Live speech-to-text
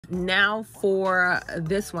Now for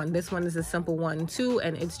this one is a simple one too,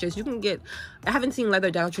 and it's just, you can get, I haven't seen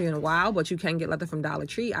leather Dollar Tree in a while, but you can get leather from Dollar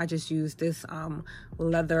Tree. I just used this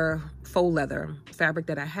leather, faux leather fabric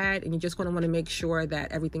that I had, and you're just going to want to make sure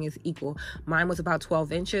that everything is equal. Mine was about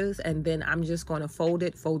 12 inches, and then I'm just going to fold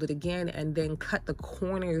it again, and then cut the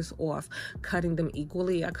corners off, cutting them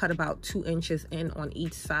equally. I cut about 2 inches in on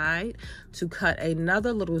each side to cut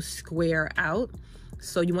another little square out.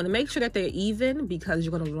 So you want to make sure that they're even, because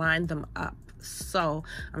you're going to line them up. So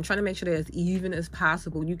I'm trying to make sure they're as even as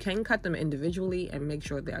possible. You can cut them individually and make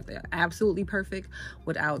sure that they're absolutely perfect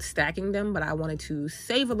without stacking them, but I wanted to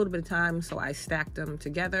save a little bit of time, so I stacked them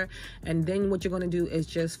together. And then what you're going to do is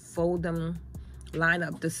just fold them, line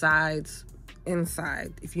up the sides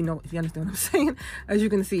inside, if you understand what I'm saying. As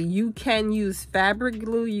you can see, you can use fabric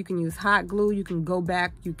glue, you can use hot glue, you can go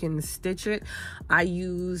back, you can stitch it. I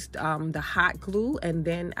used the hot glue, and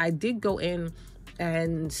then I did go in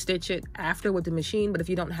and stitch it after with the machine. But if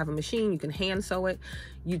you don't have a machine, you can hand sew it.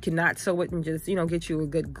 You cannot sew it and just, get you a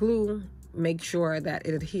good glue. Make sure that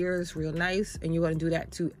it adheres real nice, and you're going to do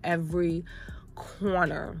that to every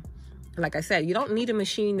corner. Like I said, you don't need a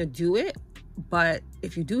machine to do it, but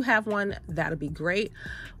if you do have one, that'll be great.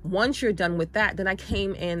 Once you're done with that, then I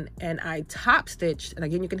came in and I top stitched, and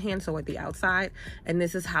again, you can hand sew at the outside, and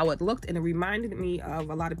this is how it looked, and it reminded me of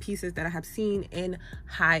a lot of pieces that I have seen in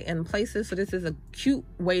high-end places. So this is a cute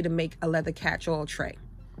way to make a leather catch-all tray.